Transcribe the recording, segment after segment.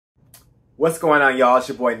What's going on, y'all? It's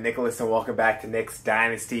your boy Nicholas and welcome back to Nick's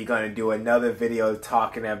Dynasty. Going to do another video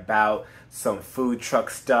talking about some food truck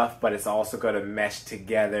stuff, but it's also going to mesh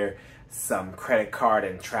together some credit card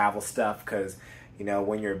and travel stuff because, you know,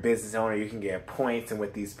 when you're a business owner, you can get points, and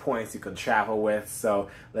with these points, you can travel with. So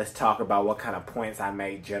let's talk about what kind of points I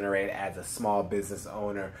may generate as a small business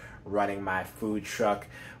owner running my food truck.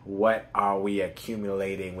 What are we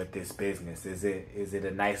accumulating with this business? Is it a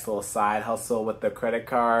nice little side hustle with the credit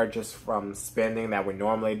card just from spending that we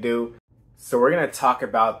normally do? So we're going to talk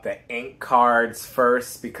about the ink cards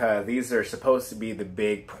first because these are supposed to be the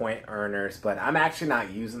big point earners, but I'm actually not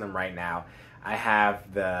using them right now. I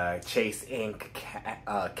have the Chase Ink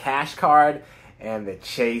cash card and the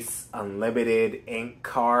Chase Unlimited ink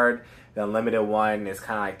card. The unlimited one is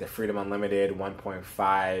kind of like the Freedom Unlimited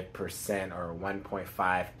 1.5% or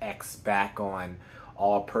 1.5x back on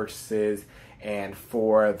all purchases. And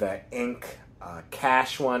for the ink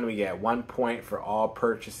cash one, we get 1 point for all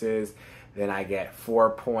purchases. Then I get 4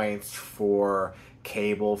 points for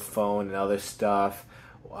cable, phone, and other stuff.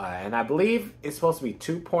 And I believe it's supposed to be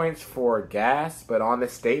 2 points for gas, but on the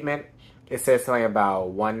statement, it says something about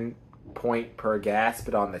 1 point per gas,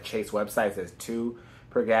 but on the Chase website, it says 2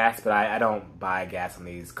 per gas, but I don't buy gas on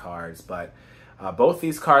these cards. But both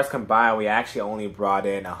these cards combined, we actually only brought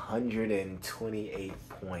in 128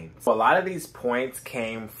 points. So a lot of these points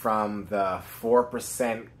came from the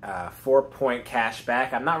 4% 4-point cash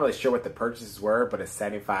back. I'm not really sure what the purchases were, but it's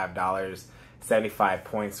 $75, 75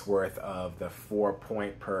 points worth of the 4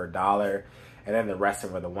 point per dollar, and then the rest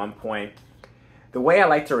of it, the 1 point. The way I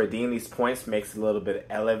like to redeem these points makes it a little bit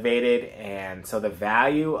elevated, and so the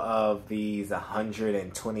value of these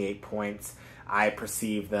 128 points, I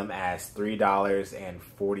perceive them as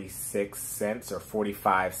 $3.46 or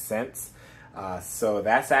 45 cents. So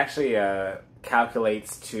that's actually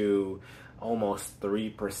calculates to almost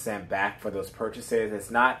 3% back for those purchases.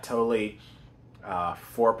 It's not totally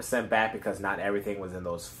 4% back because not everything was in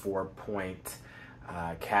those 4-point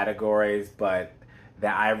categories, but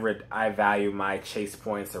that I value my Chase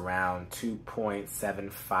points around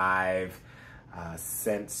 2.75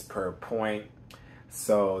 cents per point.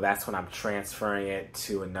 So that's when I'm transferring it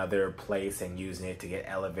to another place and using it to get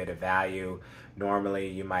elevated value. Normally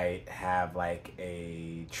you might have like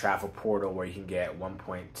a travel portal where you can get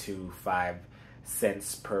 1.25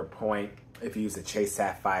 cents per point if you use the Chase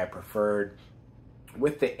Sapphire Preferred.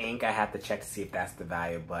 With the ink, I have to check to see if that's the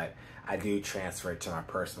value, but I do transfer it to my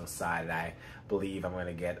personal side. I believe I'm going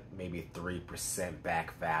to get maybe 3%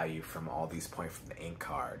 back value from all these points from the ink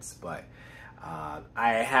cards. But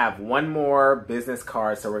I have one more business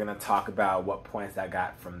card, so we're going to talk about what points I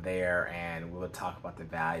got from there, and we'll talk about the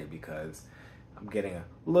value because I'm getting a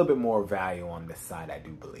little bit more value on this side, I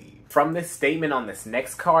do believe. From this statement on this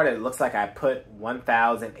next card, it looks like I put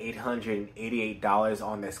 $1,888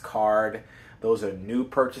 on this card. Those are new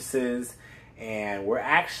purchases, and we're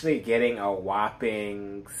actually getting a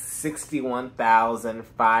whopping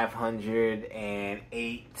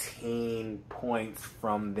 61,518 points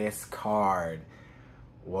from this card.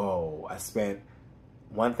 Whoa, I spent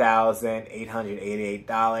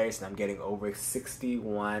 $1,888 and I'm getting over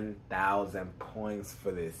 61,000 points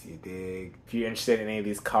for this, you dig? If you're interested in any of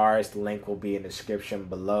these cards, the link will be in the description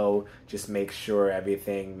below. Just make sure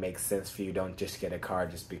everything makes sense for you. Don't just get a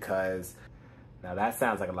card just because. Now that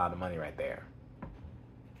sounds like a lot of money right there.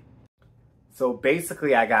 So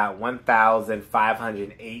basically I got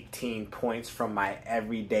 1,518 points from my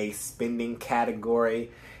everyday spending category,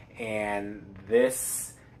 and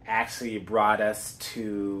this actually brought us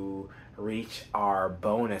to reach our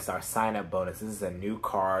bonus, our sign-up bonus. This is a new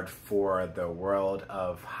card for the world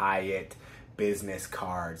of Hyatt business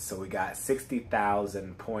cards. So we got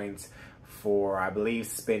 60,000 points for, I believe,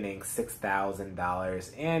 spending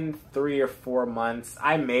 $6,000 in 3 or 4 months.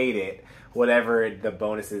 I made it, whatever the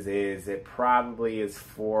bonuses is. It probably is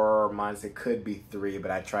 4 months. It could be 3, but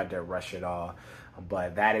I tried to rush it all.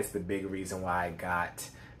 But that is the big reason why I got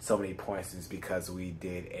so many points, is because we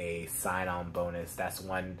did a sign-on bonus. That's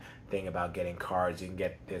one thing about getting cards. You can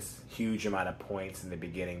get this huge amount of points in the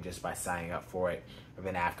beginning just by signing up for it. And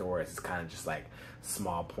then afterwards, it's kind of just like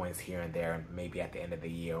small points here and there. And maybe at the end of the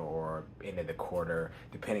year or end of the quarter,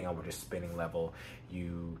 depending on what your spending level,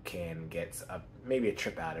 you can get maybe a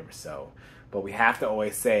trip out of or so. But we have to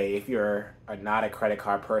always say, if you're not a credit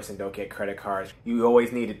card person, don't get credit cards. You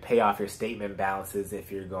always need to pay off your statement balances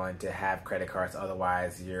if you're going to have credit cards.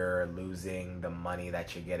 Otherwise, you're losing the money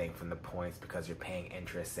that you're getting from the points because you're paying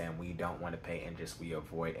interest, and we don't want to pay interest. We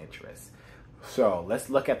avoid interest. So let's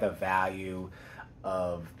look at the value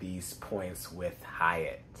of these points with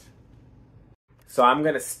Hyatt. So I'm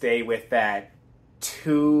going to stay with that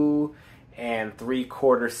 2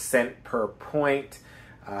 $1.75 per point.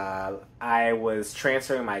 I was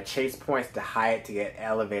transferring my Chase points to Hyatt to get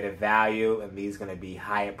elevated value, and these are going to be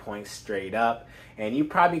Hyatt points straight up. And you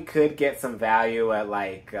probably could get some value at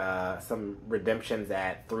like some redemptions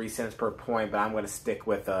at 3 cents per point, but I'm going to stick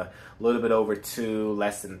with a little bit over 2,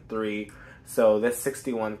 less than 3. So this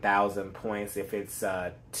 61,000 points, if it's 2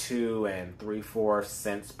 3/4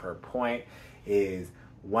 cents per point, is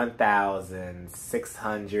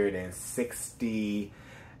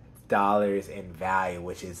 $1,660 in value,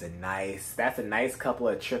 which is that's a nice couple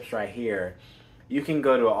of trips right here. You can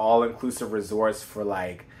go to all-inclusive resorts for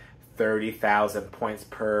like 30,000 points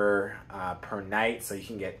per night, so you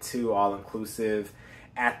can get 2 all-inclusive.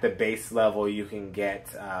 At the base level, you can get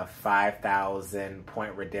 5,000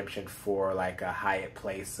 point redemption for like a Hyatt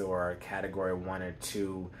place or a category 1 or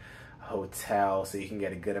 2 hotel, so you can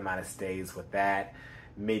get a good amount of stays with that.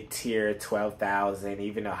 Mid-tier 12,000,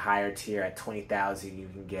 even a higher tier at 20,000, you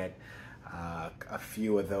can get a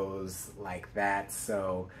few of those like that.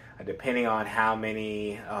 So depending on how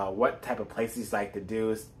many, what type of places you like to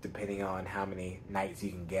do is depending on how many nights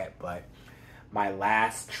you can get. But my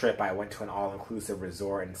last trip, I went to an all-inclusive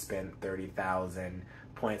resort and spent 30,000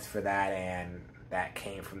 points for that, and that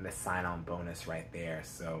came from the sign-on bonus right there.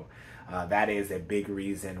 So that is a big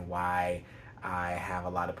reason why I have a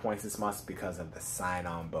lot of points this month, because of the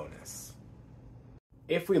sign-on bonus.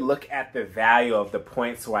 If we look at the value of the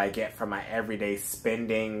points where I get from my everyday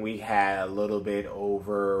spending, we had a little bit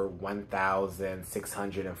over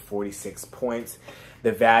 1,646 points.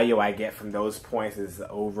 The value I get from those points is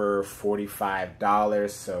over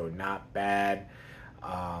 $45, so not bad.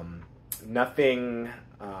 Nothing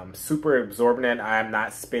super exorbitant. I'm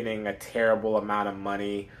not spending a terrible amount of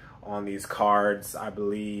money on these cards. I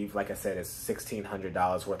believe, like I said, it's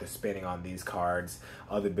 $1,600 worth of spending on these cards.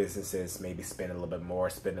 Other businesses maybe spend a little bit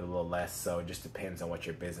more, spend a little less, so it just depends on what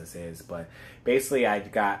your business is. But basically, I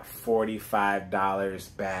got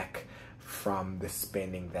 $45 back from the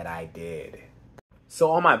spending that I did.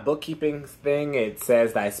 So on my bookkeeping thing, it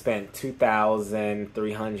says that I spent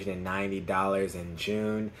 $2,390 in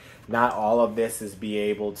June. Not all of this is be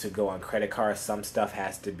able to go on credit cards. Some stuff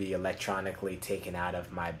has to be electronically taken out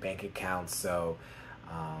of my bank account. So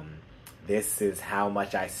this is how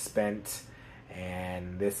much I spent,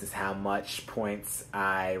 and this is how much points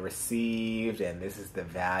I received, and this is the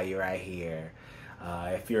value right here.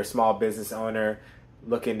 If you're a small business owner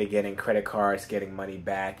looking to get in credit cards, getting money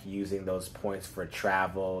back, using those points for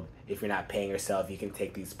travel. If you're not paying yourself, you can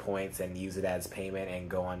take these points and use it as payment and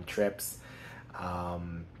go on trips.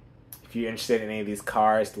 If you're interested in any of these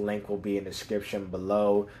cards, the link will be in the description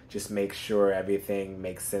below. Just make sure everything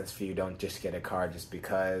makes sense for you. Don't just get a card just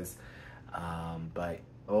because. But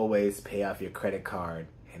always pay off your credit card.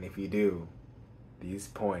 And if you do, these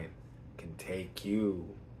points can take you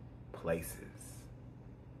places.